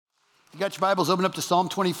If you got your Bibles, open up to Psalm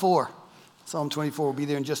 24. Psalm 24 will be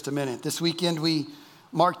there in just a minute. This weekend we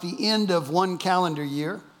mark the end of one calendar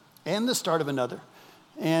year and the start of another.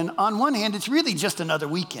 And on one hand, it's really just another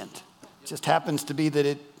weekend. It just happens to be that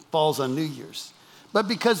it falls on New Year's. But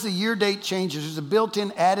because the year date changes, there's a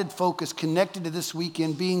built-in added focus connected to this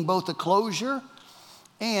weekend being both a closure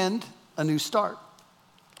and a new start.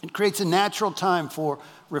 It creates a natural time for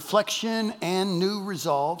reflection and new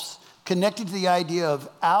resolves connected to the idea of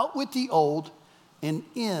out with the old and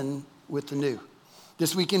in with the new.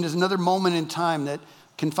 This weekend is another moment in time that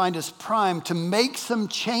can find us primed to make some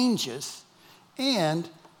changes and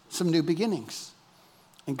some new beginnings.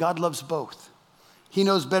 And God loves both. He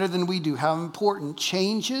knows better than we do how important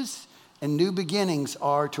changes and new beginnings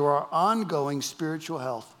are to our ongoing spiritual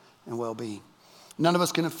health and well-being. None of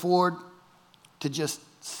us can afford to just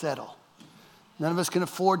settle. None of us can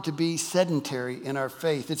afford to be sedentary in our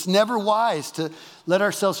faith. It's never wise to let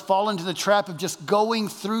ourselves fall into the trap of just going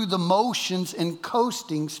through the motions and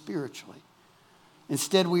coasting spiritually.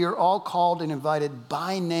 Instead, we are all called and invited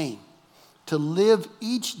by name to live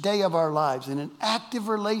each day of our lives in an active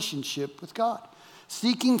relationship with God,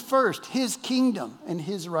 seeking first His kingdom and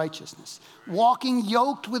His righteousness, walking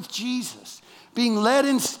yoked with Jesus, being led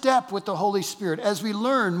in step with the Holy Spirit as we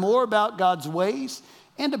learn more about God's ways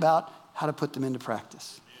and about how to put them into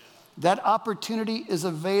practice. That opportunity is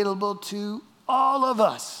available to all of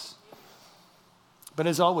us. But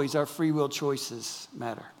as always, our free will choices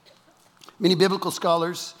matter. Many biblical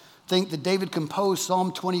scholars think that David composed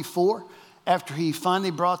Psalm 24 after he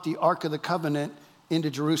finally brought the Ark of the Covenant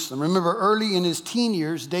into Jerusalem. Remember, early in his teen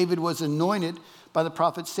years, David was anointed by the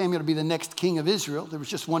prophet Samuel to be the next king of Israel. There was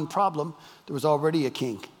just one problem. There was already a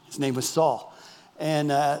king. His name was Saul.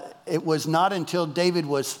 And it was not until David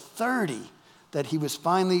was 30 that he was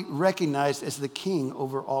finally recognized as the king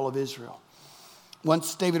over all of Israel.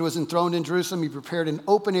 Once David was enthroned in Jerusalem, he prepared an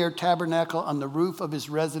open-air tabernacle on the roof of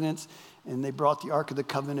his residence, and they brought the Ark of the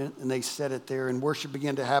Covenant, and they set it there, and worship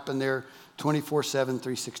began to happen there 24/7,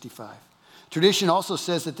 365. Tradition also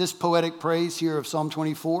says that this poetic praise here of Psalm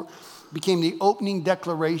 24 became the opening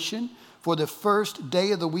declaration for the first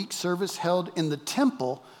day of the week service held in the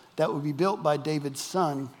temple that would be built by David's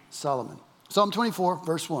son, Solomon. Psalm 24,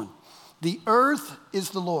 verse 1. The earth is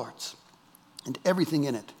the Lord's, and everything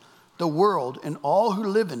in it, the world and all who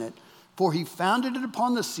live in it, for He founded it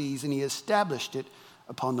upon the seas, and He established it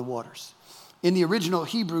upon the waters. In the original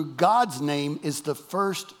Hebrew, God's name is the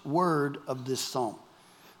first word of this psalm,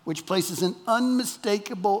 which places an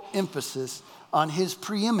unmistakable emphasis on His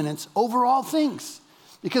preeminence over all things.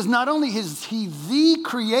 Because not only is He the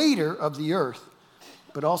creator of the earth,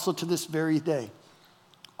 but also to this very day,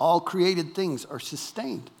 all created things are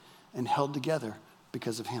sustained and held together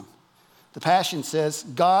because of Him. The Passion says,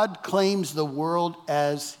 God claims the world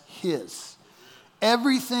as His.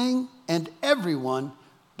 Everything and everyone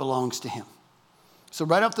belongs to Him. So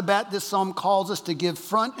right off the bat, this psalm calls us to give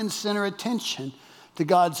front and center attention to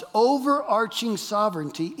God's overarching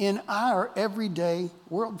sovereignty in our everyday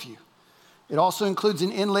worldview. It also includes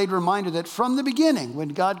an inlaid reminder that from the beginning, when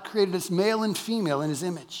God created us male and female in His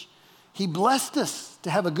image, He blessed us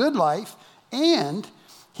to have a good life, and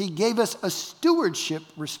He gave us a stewardship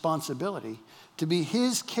responsibility to be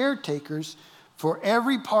His caretakers for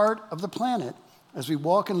every part of the planet as we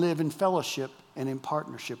walk and live in fellowship and in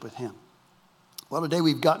partnership with Him. Well, today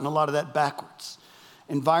we've gotten a lot of that backwards.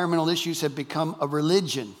 Environmental issues have become a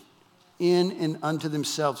religion in and unto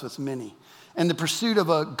themselves with many. And the pursuit of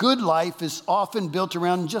a good life is often built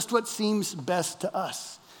around just what seems best to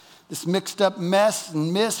us. This mixed up mess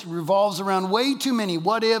and miss revolves around way too many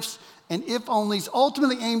what ifs and if onlys,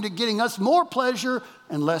 ultimately aimed at getting us more pleasure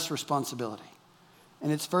and less responsibility.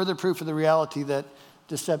 And it's further proof of the reality that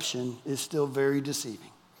deception is still very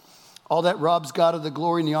deceiving. All that robs God of the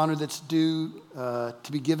glory and the honor that's due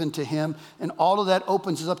to be given to Him. And all of that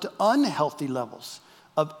opens us up to unhealthy levels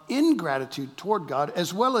of ingratitude toward God,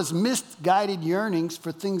 as well as misguided yearnings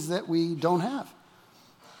for things that we don't have.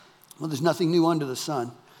 Well, there's nothing new under the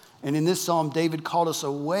sun. And in this psalm, David called us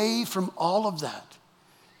away from all of that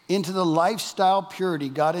into the lifestyle purity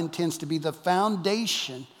God intends to be the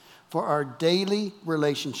foundation for our daily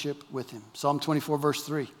relationship with Him. Psalm 24, verse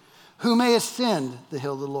 3. Who may ascend the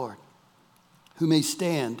hill of the Lord? Who may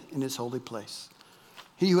stand in His holy place?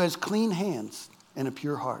 He who has clean hands and a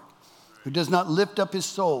pure heart, who does not lift up his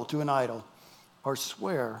soul to an idol or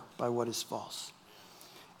swear by what is false.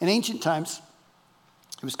 In ancient times,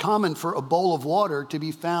 it was common for a bowl of water to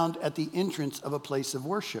be found at the entrance of a place of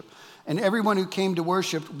worship. And everyone who came to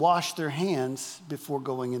worship washed their hands before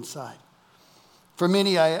going inside. For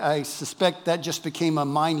many, I suspect that just became a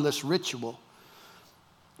mindless ritual.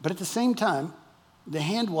 But at the same time, the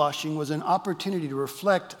hand washing was an opportunity to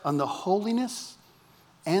reflect on the holiness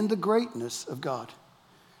and the greatness of God.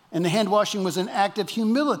 And the hand washing was an act of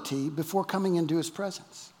humility before coming into his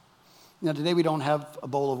presence. Now, today we don't have a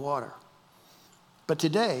bowl of water. But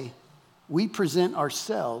today, we present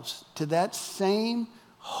ourselves to that same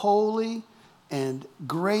holy and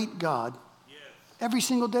great God every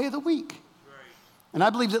single day of the week. And I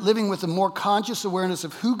believe that living with a more conscious awareness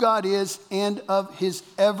of who God is and of his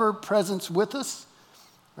ever-presence with us,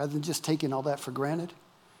 rather than just taking all that for granted,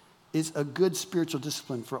 is a good spiritual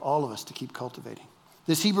discipline for all of us to keep cultivating.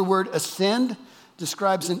 This Hebrew word ascend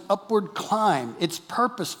describes an upward climb. It's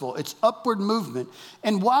purposeful. It's upward movement.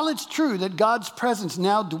 And while it's true that God's presence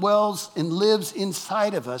now dwells and lives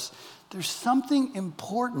inside of us, there's something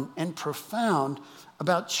important and profound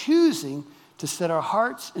about choosing to set our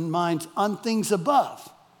hearts and minds on things above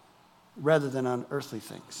rather than on earthly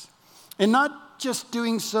things. And not just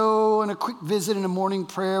doing so in a quick visit in a morning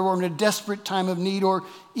prayer or in a desperate time of need or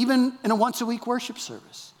even in a once-a-week worship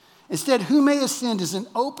service. Instead, Who May Ascend is an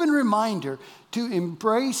open reminder to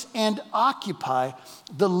embrace and occupy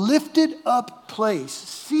the lifted up place,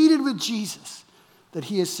 seated with Jesus, that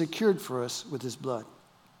he has secured for us with his blood.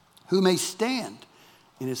 Who may stand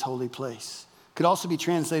in his holy place. Could also be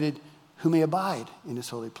translated, who may abide in his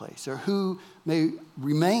holy place, or who may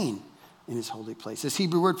remain in his holy place. This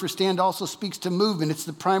Hebrew word for stand also speaks to movement. It's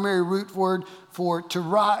the primary root word for to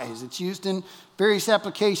rise. It's used in various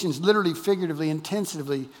applications, literally, figuratively,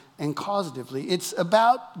 intensively, and causatively. It's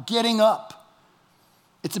about getting up.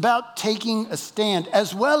 It's about taking a stand,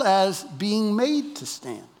 as well as being made to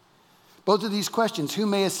stand. Both of these questions, who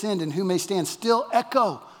may ascend and who may stand, still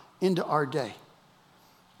echo into our day.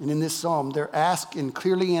 And in this psalm, they're asked and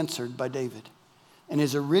clearly answered by David. And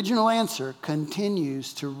his original answer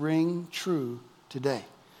continues to ring true today.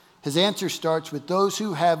 His answer starts with those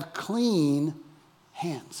who have clean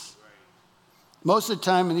hands. Most of the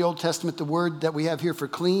time in the Old Testament, the word that we have here for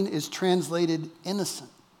clean is translated innocent.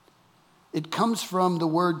 It comes from the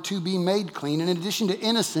word to be made clean. And in addition to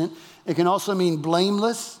innocent, it can also mean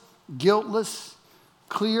blameless, guiltless,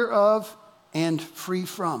 clear of, and free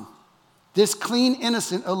from. This clean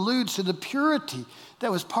innocent alludes to the purity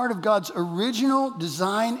that was part of God's original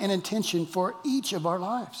design and intention for each of our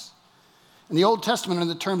lives. In the Old Testament, in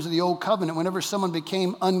the terms of the Old Covenant, whenever someone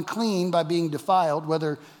became unclean by being defiled,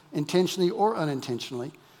 whether intentionally or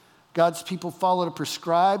unintentionally, God's people followed a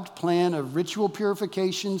prescribed plan of ritual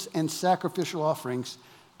purifications and sacrificial offerings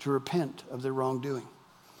to repent of their wrongdoing.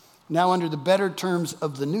 Now, under the better terms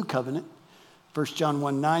of the New Covenant, 1 John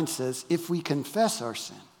 1:9 says, if we confess our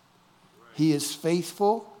sin, he is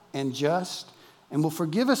faithful and just and will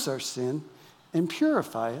forgive us our sin and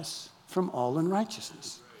purify us from all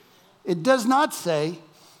unrighteousness. It does not say,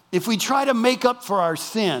 if we try to make up for our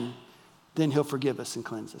sin, then he'll forgive us and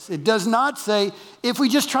cleanse us. It does not say, if we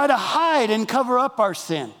just try to hide and cover up our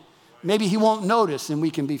sin, maybe he won't notice and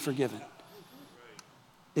we can be forgiven.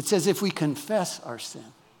 It says, if we confess our sin,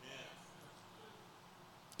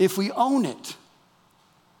 if we own it,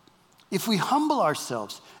 if we humble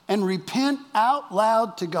ourselves and repent out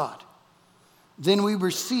loud to God, then we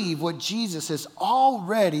receive what Jesus has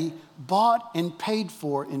already bought and paid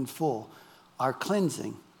for in full, our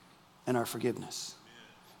cleansing and our forgiveness.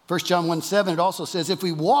 1 John 1:7, it also says, if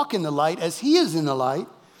we walk in the light as he is in the light,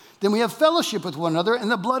 then we have fellowship with one another,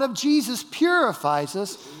 and the blood of Jesus purifies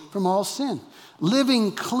us from all sin.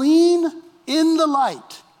 Living clean in the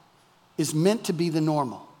light is meant to be the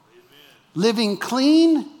normal. Living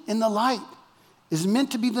clean in the light is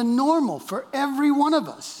meant to be the normal for every one of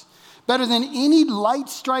us. Better than any light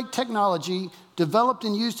strike technology developed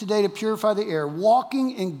and used today to purify the air,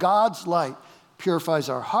 walking in God's light purifies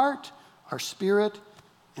our heart, our spirit,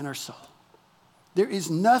 and our soul. There is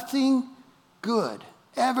nothing good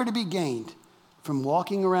ever to be gained from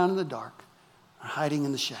walking around in the dark or hiding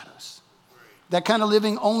in the shadows. That kind of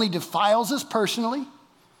living only defiles us personally,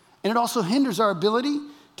 and it also hinders our ability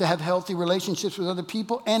to have healthy relationships with other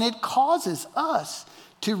people, and it causes us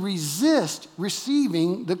to resist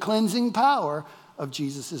receiving the cleansing power of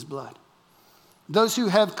Jesus' blood. Those who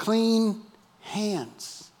have clean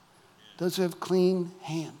hands, those who have clean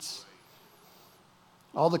hands.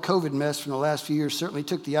 All the COVID mess from the last few years certainly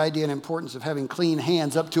took the idea and importance of having clean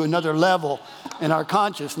hands up to another level in our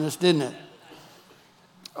consciousness, didn't it?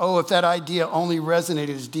 Oh, if that idea only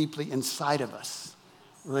resonated as deeply inside of us,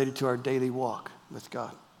 related to our daily walk with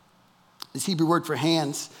God. This Hebrew word for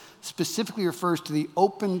hands specifically refers to the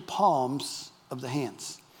open palms of the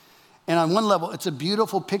hands. And on one level, it's a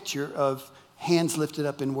beautiful picture of hands lifted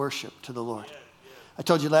up in worship to the Lord. I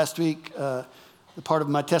told you last week, the part of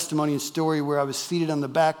my testimony and story where I was seated on the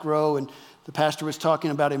back row and the pastor was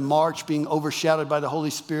talking about a March being overshadowed by the Holy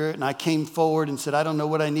Spirit. And I came forward and said, I don't know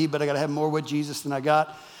what I need, but I got to have more with Jesus than I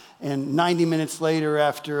got. And 90 minutes later,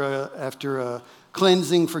 after a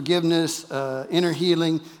cleansing, forgiveness, inner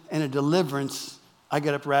healing, and a deliverance, I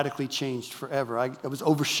got up radically changed forever. I was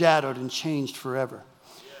overshadowed and changed forever.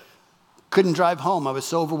 Couldn't drive home. I was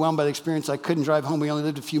so overwhelmed by the experience, I couldn't drive home. We only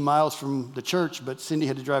lived a few miles from the church, but Cindy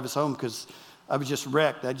had to drive us home because I was just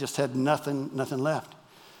wrecked. I just had nothing left.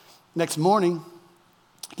 Next morning,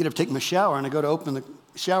 I get up, take my shower, and I go to open the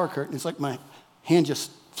shower curtain. It's like my hand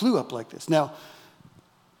just flew up like this. Now,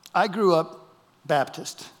 I grew up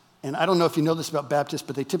Baptist, and I don't know if you know this about Baptists,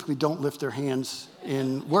 but they typically don't lift their hands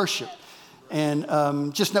in worship.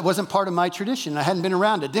 And just that wasn't part of my tradition. I hadn't been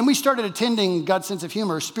around it. Then we started attending God's Sense of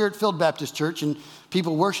Humor, Spirit-Filled Baptist Church, and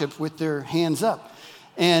people worship with their hands up.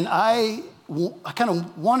 And I kind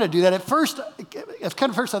of wanted to do that. At first I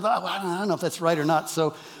thought, well, I don't know if that's right or not.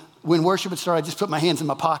 So when worship would start, I just put my hands in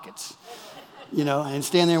my pockets, and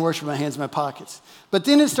stand there and worship with my hands in my pockets. But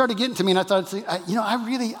then it started getting to me, and I thought,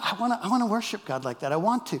 I want to worship God like that. I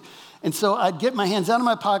want to. And so I'd get my hands out of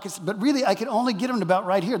my pockets, but really I could only get them to about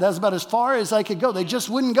right here. That was about as far as I could go. They just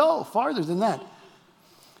wouldn't go farther than that.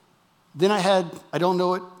 Then I don't know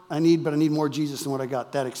what I need, but I need more Jesus than what I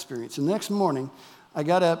got, that experience. And the next morning, I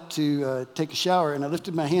got up to take a shower, and I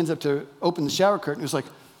lifted my hands up to open the shower curtain. It was like,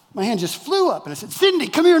 my hand just flew up, and I said, Cindy,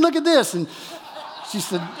 come here and look at this. And she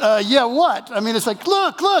said, yeah, what? I mean, it's like,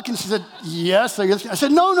 look. And she said, yes. I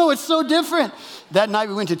said, no, it's so different. That night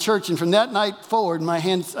we went to church, and from that night forward, my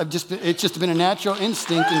hands, it's just been a natural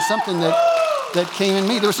instinct and something that came in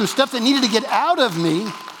me. There was some stuff that needed to get out of me.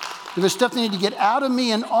 There was stuff that needed to get out of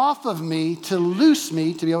me and off of me to loose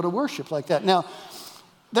me to be able to worship like that. Now,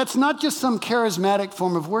 that's not just some charismatic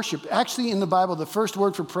form of worship. Actually, in the Bible, the first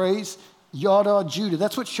word for praise, Yada Judah.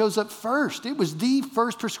 That's what shows up first. It was the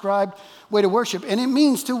first prescribed way to worship. And it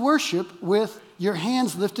means to worship with your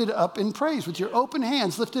hands lifted up in praise, with your open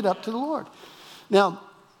hands lifted up to the Lord. Now,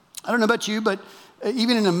 I don't know about you, but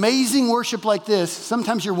even in amazing worship like this,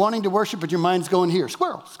 sometimes you're wanting to worship, but your mind's going here.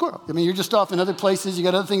 Squirrel. I mean, you're just off in other places. You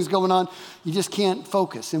got other things going on. You just can't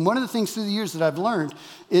focus. And one of the things through the years that I've learned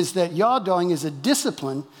is that yawdawing is a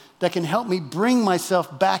discipline that can help me bring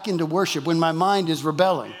myself back into worship when my mind is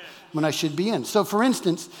rebelling, when I should be in. So for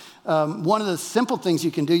instance, one of the simple things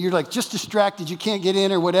you can do, you're like just distracted, you can't get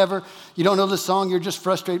in or whatever, you don't know the song, you're just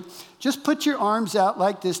frustrated. Just put your arms out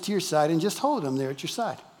like this to your side and just hold them there at your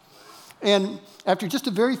side. And after just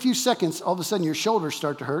a very few seconds, all of a sudden your shoulders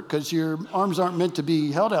start to hurt because your arms aren't meant to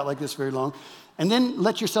be held out like this very long. And then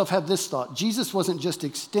let yourself have this thought. Jesus wasn't just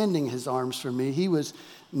extending his arms for me, he was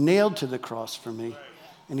nailed to the cross for me.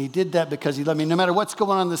 And he did that because he loved me. No matter what's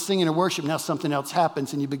going on in the singing or worship, now something else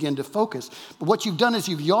happens and you begin to focus. But what you've done is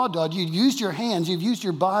you've yawdawed, you've used your hands, you've used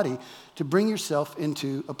your body to bring yourself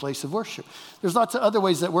into a place of worship. There's lots of other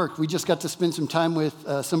ways that work. We just got to spend some time with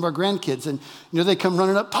some of our grandkids. And they come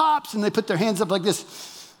running up, Pops, and they put their hands up like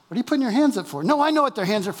this. What are you putting your hands up for? No, I know what their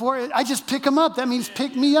hands are for. I just pick them up. That means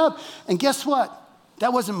pick me up. And guess what?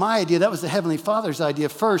 That wasn't my idea. That was the Heavenly Father's idea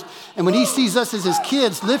first. And when he sees us as his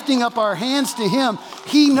kids lifting up our hands to him,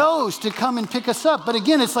 he knows to come and pick us up. But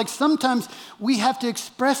again, it's like sometimes we have to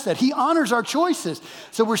express that. He honors our choices.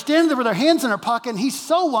 So we're standing there with our hands in our pocket, and he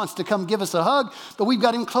so wants to come give us a hug, but we've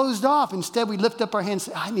got him closed off. Instead, we lift up our hands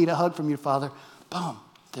and say, I need a hug from you, Father. Boom,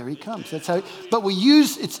 there he comes. That's how. But we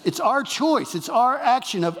use, it's our choice. It's our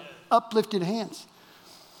action of uplifted hands.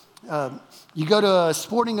 You go to a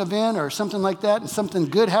sporting event or something like that and something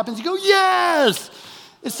good happens, you go, yes!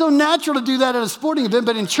 It's so natural to do that at a sporting event,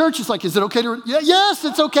 but in church it's like, is it okay to, yes,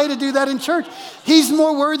 it's okay to do that in church. He's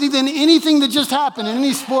more worthy than anything that just happened in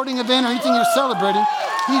any sporting event or anything you're celebrating.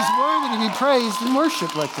 He's worthy to be praised and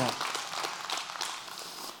worshiped like that.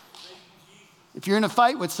 If you're in a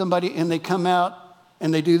fight with somebody and they come out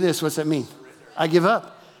and they do this, what's that mean? I give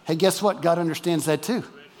up. Hey, guess what? God understands that too.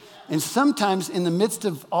 And sometimes in the midst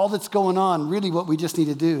of all that's going on, really what we just need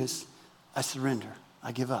to do is, I surrender,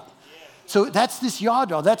 I give up. So that's this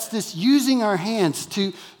yawdaw, that's this using our hands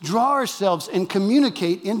to draw ourselves and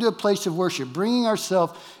communicate into a place of worship, bringing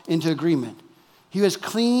ourselves into agreement. He has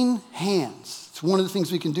clean hands. It's one of the things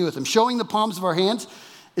we can do with him. Showing the palms of our hands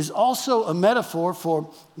is also a metaphor for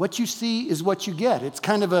what you see is what you get. It's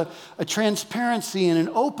kind of a transparency and an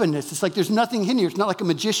openness. It's like there's nothing in here. It's not like a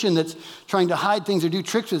magician that's trying to hide things or do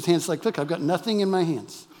tricks with his hands. It's like, look, I've got nothing in my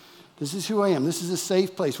hands. This is who I am. This is a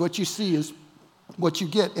safe place. What you see is what you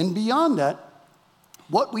get. And beyond that,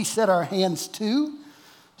 what we set our hands to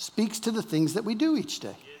speaks to the things that we do each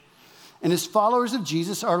day. And as followers of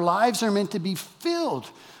Jesus, our lives are meant to be filled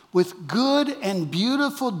with good and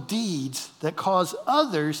beautiful deeds that cause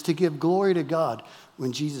others to give glory to God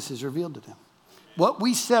when Jesus is revealed to them. What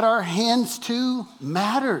we set our hands to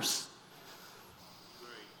matters.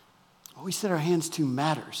 What we set our hands to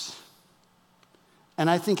matters. And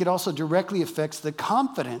I think it also directly affects the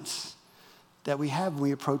confidence that we have when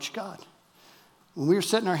we approach God. When we're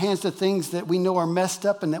setting our hands to things that we know are messed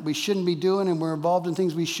up and that we shouldn't be doing, and we're involved in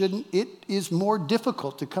things we shouldn't, it is more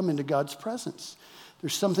difficult to come into God's presence.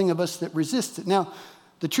 There's something of us that resists it. Now,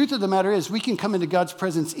 the truth of the matter is we can come into God's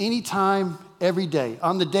presence anytime, every day.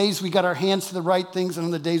 On the days we got our hands to the right things and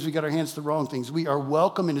on the days we got our hands to the wrong things, we are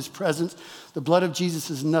welcome in his presence. The blood of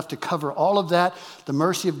Jesus is enough to cover all of that. The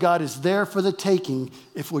mercy of God is there for the taking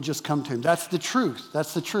if we'll just come to him. That's the truth.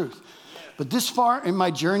 That's the truth. But this far in my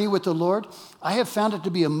journey with the Lord, I have found it to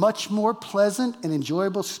be a much more pleasant and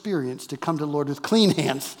enjoyable experience to come to the Lord with clean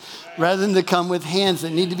hands rather than to come with hands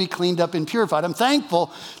that need to be cleaned up and purified. I'm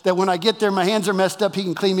thankful that when I get there, my hands are messed up, he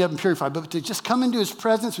can clean me up and purify. But to just come into his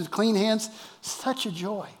presence with clean hands, such a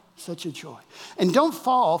joy, such a joy. And don't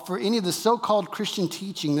fall for any of the so-called Christian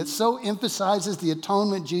teaching that so emphasizes the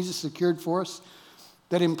atonement Jesus secured for us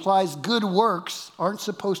that implies good works aren't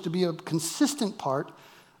supposed to be a consistent part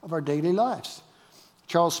of our daily lives.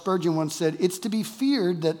 Charles Spurgeon once said, "It's to be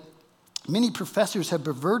feared that many professors have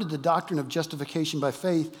perverted the doctrine of justification by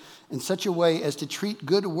faith in such a way as to treat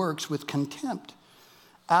good works with contempt.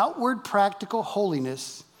 Outward practical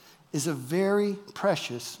holiness is a very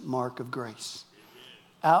precious mark of grace."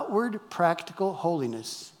 Outward practical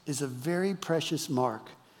holiness is a very precious mark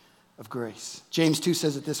of grace. James 2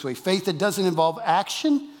 says it this way: faith that doesn't involve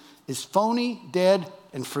action is phony, dead,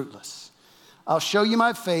 and fruitless. I'll show you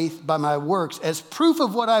my faith by my works as proof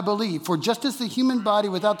of what I believe. For just as the human body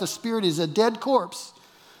without the spirit is a dead corpse,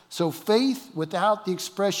 so faith without the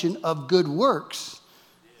expression of good works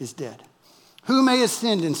is dead. Who may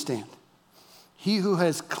ascend and stand? He who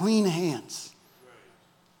has clean hands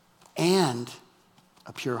and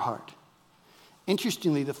a pure heart.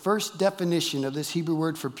 Interestingly, the first definition of this Hebrew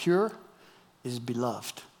word for pure is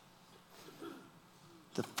beloved.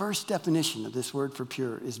 The first definition of this word for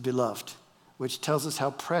pure is beloved, which tells us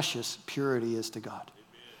how precious purity is to God.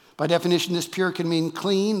 By definition, this pure can mean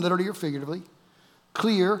clean, literally or figuratively,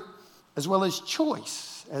 clear, as well as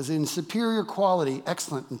choice, as in superior quality,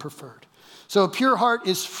 excellent and preferred. So a pure heart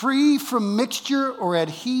is free from mixture or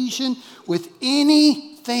adhesion with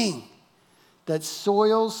anything that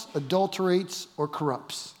soils, adulterates, or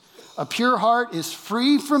corrupts. A pure heart is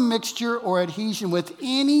free from mixture or adhesion with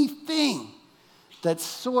anything that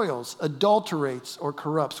soils, adulterates, or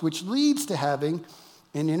corrupts, which leads to having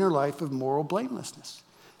an inner life of moral blamelessness.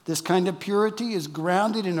 This kind of purity is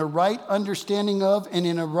grounded in a right understanding of and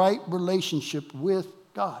in a right relationship with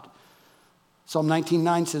God. Psalm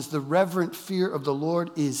 19:9 says, "The reverent fear of the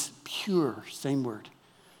Lord is pure," same word,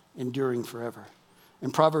 enduring forever.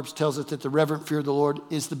 And Proverbs tells us that the reverent fear of the Lord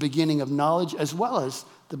is the beginning of knowledge as well as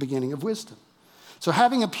the beginning of wisdom. So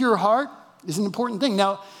having a pure heart is an important thing.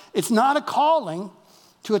 Now, it's not a calling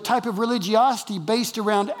to a type of religiosity based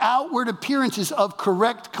around outward appearances of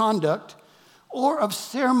correct conduct or of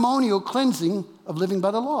ceremonial cleansing of living by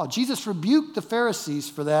the law. Jesus rebuked the Pharisees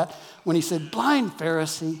for that when he said, "Blind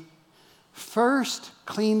Pharisee, first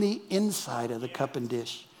clean the inside of the cup and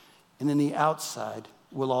dish, and then the outside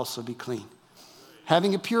will also be clean."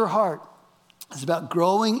 Having a pure heart is about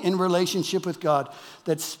growing in relationship with God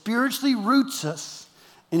that spiritually roots us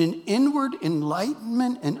in an inward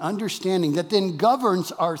enlightenment and understanding that then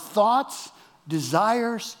governs our thoughts,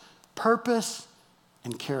 desires, purpose,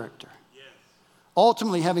 and character. Yes.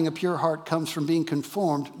 Ultimately, having a pure heart comes from being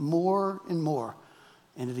conformed more and more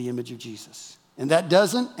into the image of Jesus. And that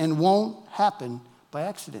doesn't and won't happen by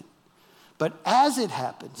accident. But as it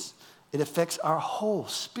happens, it affects our whole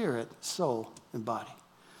spirit, soul, and body.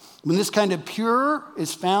 When this kind of pure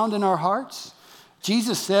is found in our hearts,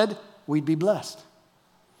 Jesus said we'd be blessed.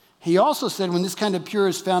 He also said when this kind of pure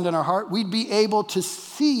is found in our heart, we'd be able to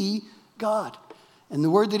see God. And the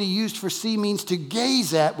word that he used for see means to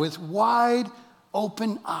gaze at with wide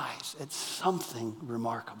open eyes at something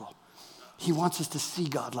remarkable. He wants us to see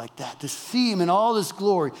God like that, to see him in all his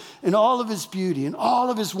glory, in all of his beauty, in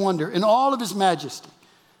all of his wonder, in all of his majesty.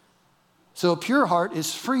 So a pure heart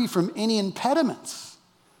is free from any impediments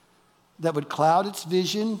that would cloud its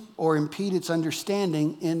vision or impede its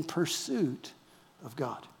understanding in pursuit of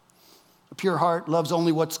God. A pure heart loves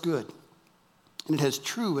only what's good, and it has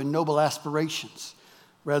true and noble aspirations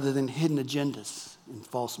rather than hidden agendas and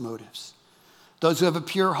false motives. Those who have a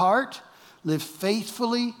pure heart live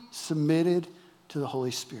faithfully submitted to the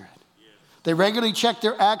Holy Spirit. They regularly check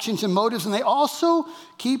their actions and motives, and they also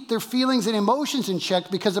keep their feelings and emotions in check,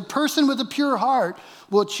 because a person with a pure heart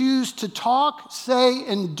will choose to talk, say,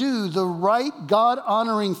 and do the right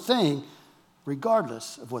God-honoring thing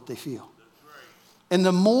regardless of what they feel. And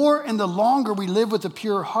the more and the longer we live with a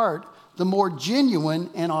pure heart, the more genuine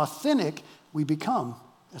and authentic we become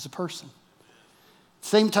as a person.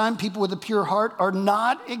 Same time, people with a pure heart are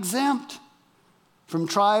not exempt from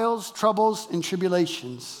trials, troubles, and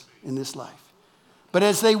tribulations in this life. But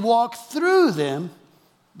as they walk through them,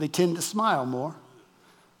 they tend to smile more.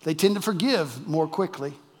 They tend to forgive more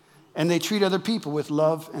quickly, and they treat other people with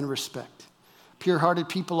love and respect. Pure-hearted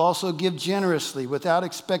people also give generously without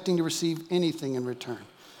expecting to receive anything in return.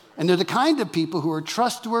 And they're the kind of people who are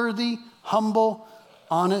trustworthy, humble,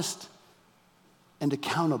 honest, and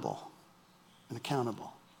accountable.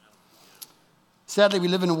 Sadly, we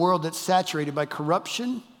live in a world that's saturated by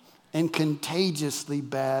corruption and contagiously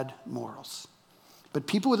bad morals. But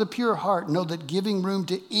people with a pure heart know that giving room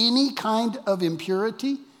to any kind of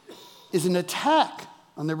impurity is an attack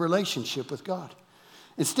on their relationship with God.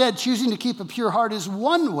 Instead, choosing to keep a pure heart is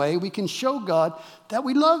one way we can show God that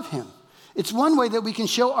we love him. It's one way that we can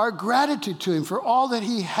show our gratitude to him for all that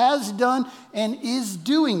he has done and is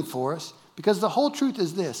doing for us. Because the whole truth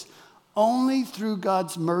is this: only through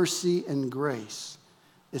God's mercy and grace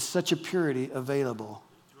is such a purity available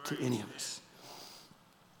to any of us.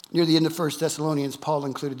 Near the end of 1 Thessalonians, Paul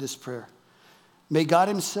included this prayer: may God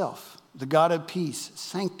himself, the God of peace,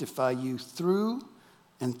 sanctify you through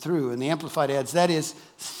and through. And the Amplified adds, that is,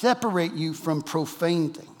 separate you from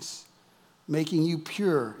profane things, making you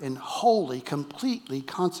pure and holy, completely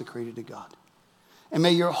consecrated to God. And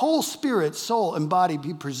may your whole spirit, soul, and body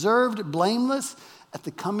be preserved blameless at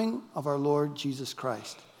the coming of our Lord Jesus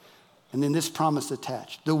Christ. And then this promise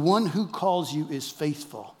attached: the one who calls you is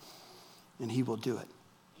faithful, and he will do it.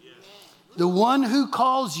 Yes. The one who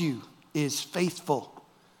calls you is faithful,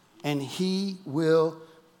 and he will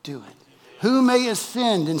do it. Who may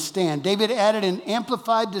ascend and stand? David added an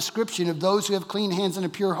amplified description of those who have clean hands and a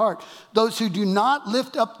pure heart, those who do not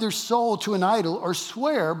lift up their soul to an idol or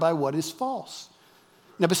swear by what is false.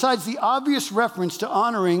 Now, besides the obvious reference to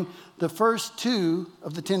honoring the first two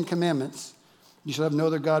of the 10 Commandments, you shall have no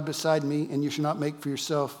other God beside me, and you shall not make for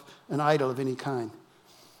yourself an idol of any kind.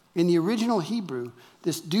 In the original Hebrew,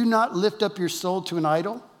 this do not lift up your soul to an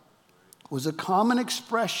idol was a common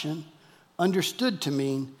expression understood to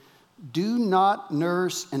mean do not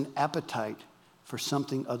nurse an appetite for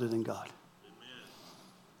something other than God. Amen.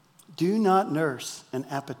 Do not nurse an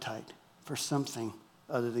appetite for something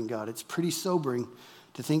other than God. It's pretty sobering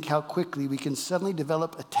to think how quickly we can suddenly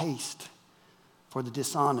develop a taste for the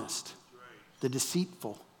dishonest, the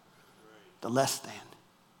deceitful, the less than.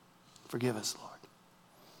 Forgive us, Lord.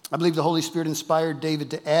 I believe the Holy Spirit inspired David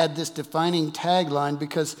to add this defining tagline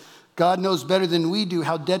because God knows better than we do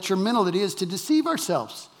how detrimental it is to deceive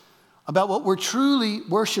ourselves about what we're truly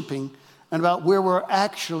worshiping and about where we're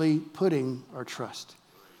actually putting our trust.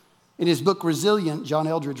 In his book, Resilient, John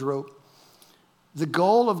Eldredge wrote, the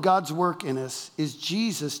goal of God's work in us is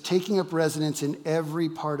Jesus taking up residence in every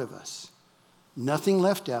part of us. Nothing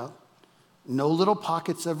left out, no little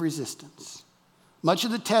pockets of resistance. Much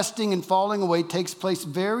of the testing and falling away takes place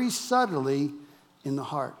very subtly in the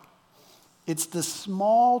heart. It's the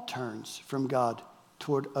small turns from God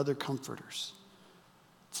toward other comforters.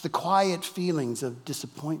 It's the quiet feelings of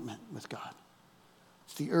disappointment with God.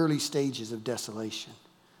 It's the early stages of desolation.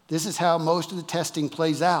 This is how most of the testing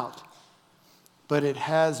plays out, but it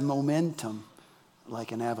has momentum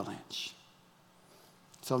like an avalanche.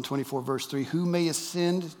 Psalm 24, verse 3, who may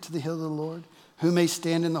ascend to the hill of the Lord? Who may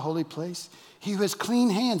stand in the holy place? He who has clean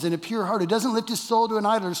hands and a pure heart, who doesn't lift his soul to an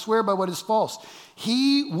idol or swear by what is false,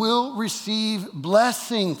 he will receive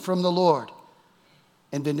blessing from the Lord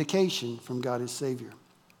and vindication from God his Savior.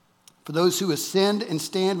 For those who ascend and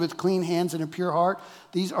stand with clean hands and a pure heart,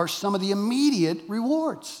 these are some of the immediate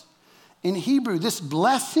rewards. In Hebrew, this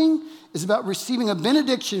blessing is about receiving a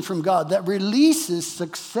benediction from God that releases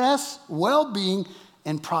success, well-being,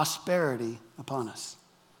 and prosperity upon us.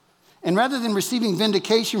 And rather than receiving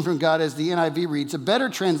vindication from God, as the NIV reads, a better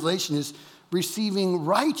translation is receiving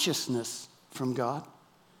righteousness from God,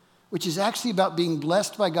 which is actually about being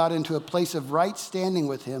blessed by God into a place of right standing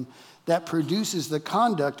with him that produces the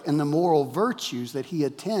conduct and the moral virtues that he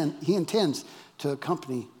intends to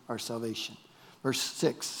accompany our salvation. Verse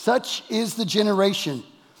 6, such is the generation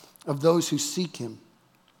of those who seek him,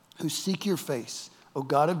 who seek your face, O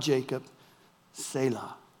God of Jacob,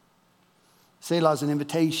 Selah. Selah is an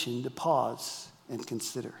invitation to pause and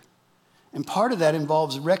consider. And part of that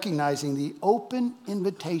involves recognizing the open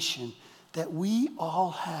invitation that we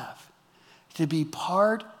all have to be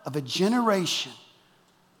part of a generation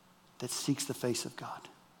that seeks the face of God.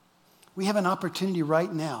 We have an opportunity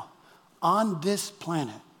right now on this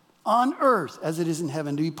planet, on earth as it is in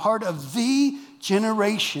heaven, to be part of the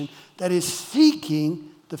generation that is seeking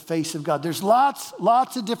the face of God. There's lots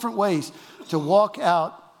of different ways to walk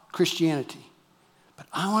out Christianity. But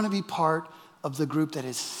I want to be part of the group that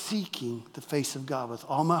is seeking the face of God with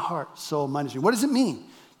all my heart, soul, mind, and strength. What does it mean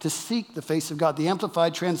to seek the face of God? The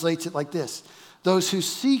Amplified translates it like this: those who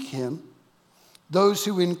seek him, those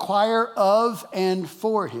who inquire of and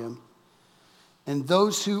for him, and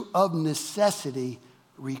those who of necessity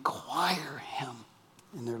require him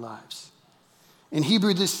in their lives. In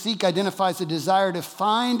Hebrew, this seek identifies a desire to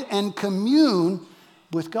find and commune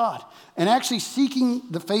with God. And actually seeking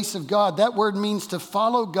the face of God, that word means to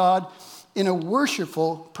follow God in a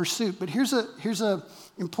worshipful pursuit. But here's a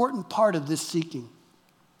important part of this seeking.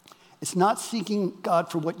 It's not seeking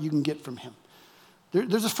God for what you can get from him.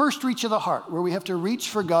 There's a first reach of the heart where we have to reach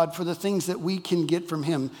for God for the things that we can get from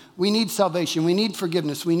him. We need salvation. We need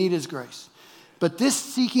forgiveness. We need his grace. But this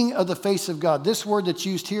seeking of the face of God, this word that's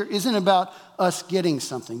used here, isn't about us getting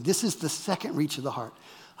something. This is the second reach of the heart.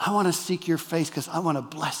 I want to seek your face because I want to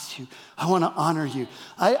bless you. I want to honor you.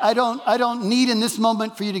 I don't need in this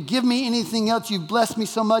moment for you to give me anything else. You've blessed me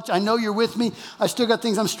so much. I know you're with me. I still got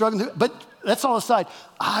things I'm struggling with. But that's all aside.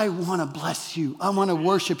 I want to bless you. I want to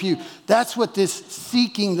worship you. That's what this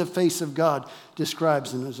seeking the face of God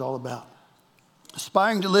describes and is all about.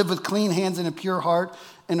 Aspiring to live with clean hands and a pure heart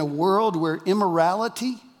in a world where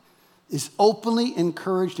immorality is openly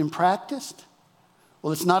encouraged and practiced.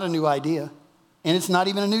 Well, it's not a new idea. And it's not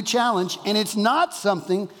even a new challenge, and it's not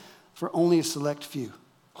something for only a select few.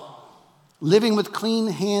 Living with clean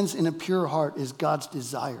hands and a pure heart is God's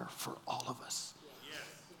desire for all of us.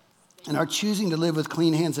 And our choosing to live with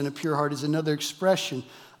clean hands and a pure heart is another expression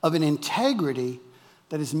of an integrity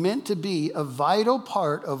that is meant to be a vital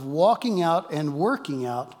part of walking out and working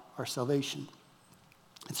out our salvation.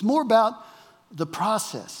 It's more about the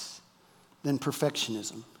process than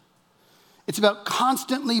perfectionism. It's about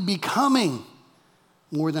constantly becoming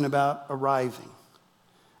more than about arriving.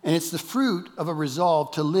 And it's the fruit of a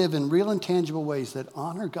resolve to live in real and tangible ways that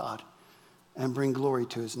honor God and bring glory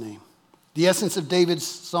to his name. The essence of David's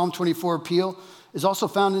Psalm 24 appeal is also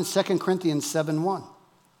found in 2 Corinthians 7:1.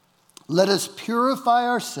 Let us purify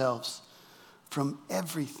ourselves from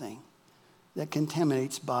everything that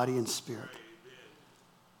contaminates body and spirit.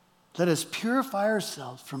 Let us purify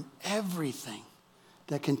ourselves from everything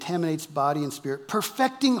that contaminates body and spirit,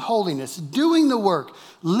 perfecting holiness, doing the work,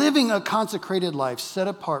 living a consecrated life set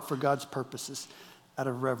apart for God's purposes out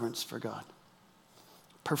of reverence for God.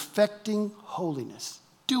 Perfecting holiness,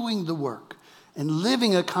 doing the work, and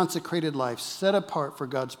living a consecrated life set apart for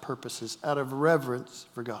God's purposes out of reverence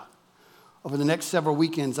for God. Over the next several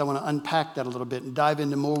weekends, I want to unpack that a little bit and dive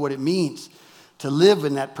into more what it means to live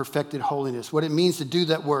in that perfected holiness, what it means to do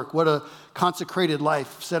that work, what a consecrated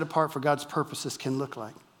life set apart for God's purposes can look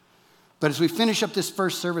like. But as we finish up this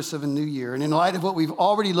first service of a new year, and in light of what we've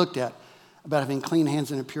already looked at about having clean hands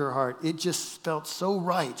and a pure heart, it just felt so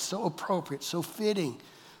right, so appropriate, so fitting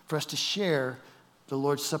for us to share the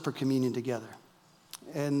Lord's Supper communion together.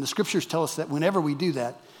 And the scriptures tell us that whenever we do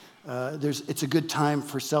that, it's a good time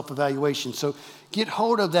for self-evaluation. So get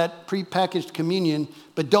hold of that prepackaged communion,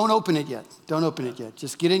 but don't open it yet. Don't open it yet.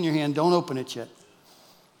 Just get it in your hand. Don't open it yet.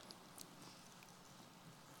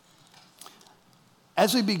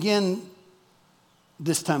 As we begin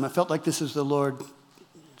this time, I felt like this is the Lord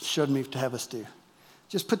showed me to have us do.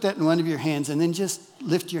 Just put that in one of your hands and then just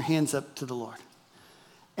lift your hands up to the Lord.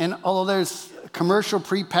 And although there's a commercial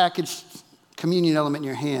prepackaged communion element in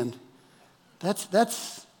your hand,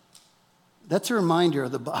 that's a reminder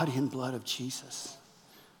of the body and blood of Jesus.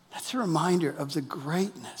 That's a reminder of the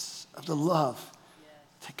greatness of the love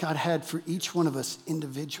that God had for each one of us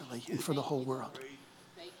individually and for the whole world.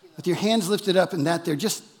 With your hands lifted up and that there,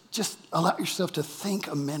 just allow yourself to think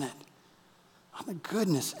a minute on the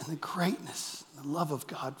goodness and the greatness and the love of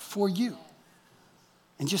God for you.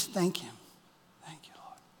 And just thank him. Thank you,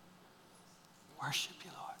 Lord. Worship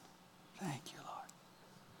you, Lord. Thank you, Lord.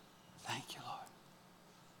 Thank you, Lord.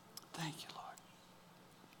 Thank you, Lord.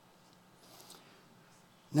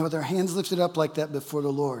 Now, with our hands lifted up like that before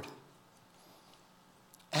the Lord,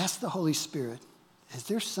 ask the Holy Spirit, is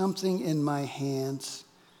there something in my hands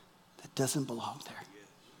that doesn't belong there?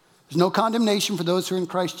 There's no condemnation for those who are in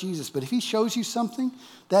Christ Jesus, but if he shows you something,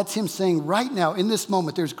 that's him saying right now, in this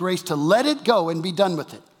moment, there's grace to let it go and be done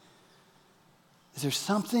with it. Is there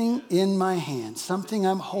something in my hand, something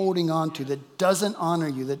I'm holding on to that doesn't honor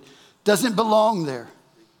you, that doesn't belong there?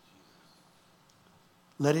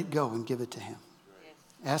 let it go and give it to him.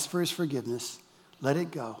 Ask for his forgiveness, let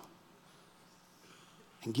it go,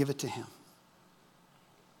 and give it to him.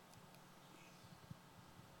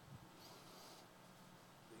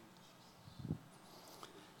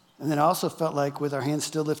 And then I also felt like with our hands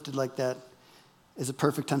still lifted like that is a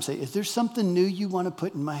perfect time to say, is there something new you want to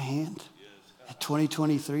put in my hand at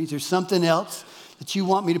 2023? Is there something else that you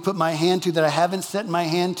want me to put my hand to that I haven't set my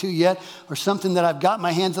hand to yet? Or something that I've got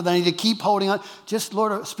my hands on that I need to keep holding on? Just,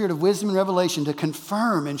 Lord, a spirit of wisdom and revelation to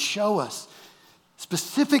confirm and show us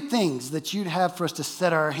specific things that you'd have for us to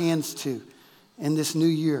set our hands to in this new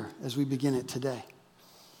year as we begin it today.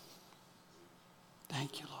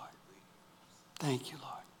 Thank you, Lord. Thank you, Lord.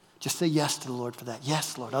 Just say yes to the Lord for that.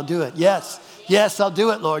 Yes, Lord, I'll do it. Yes. Yes, I'll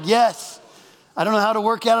do it, Lord. Yes. I don't know how to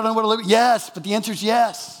work out. I don't know what to live. Yes, but the answer is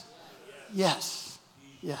yes. Yes.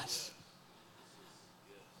 Yes.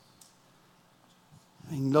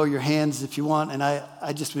 You can lower your hands if you want, and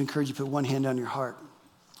I just would encourage you to put one hand on your heart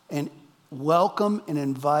and welcome and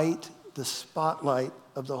invite the spotlight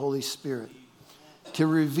of the Holy Spirit to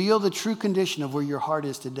reveal the true condition of where your heart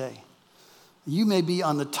is today. You may be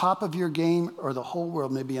on the top of your game, or the whole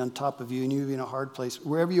world may be on top of you, and you may be in a hard place.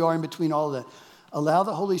 Wherever you are in between all of that, allow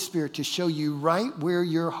the Holy Spirit to show you right where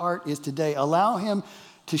your heart is today. Allow him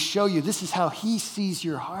to show you this is how he sees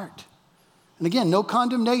your heart. And again, no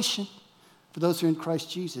condemnation for those who are in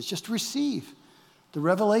Christ Jesus. Just receive the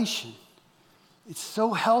revelation. It's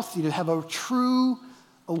so healthy to have a true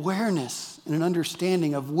awareness and an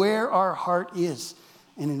understanding of where our heart is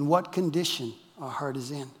and in what condition our heart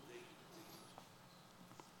is in.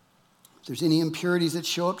 If there's any impurities that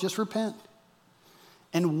show up, just repent.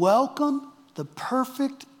 And welcome the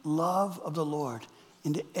perfect love of the Lord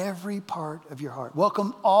into every part of your heart.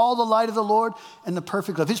 Welcome all the light of the Lord and the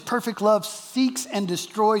perfect love. His perfect love seeks and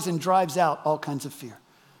destroys and drives out all kinds of fear.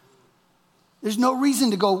 There's no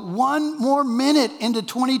reason to go one more minute into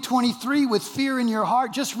 2023 with fear in your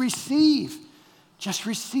heart. Just receive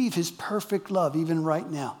his perfect love even right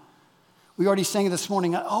now. We already sang it this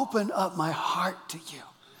morning. I open up my heart to you.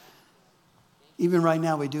 Even right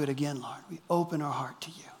now, we do it again, Lord. We open our heart to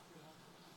you.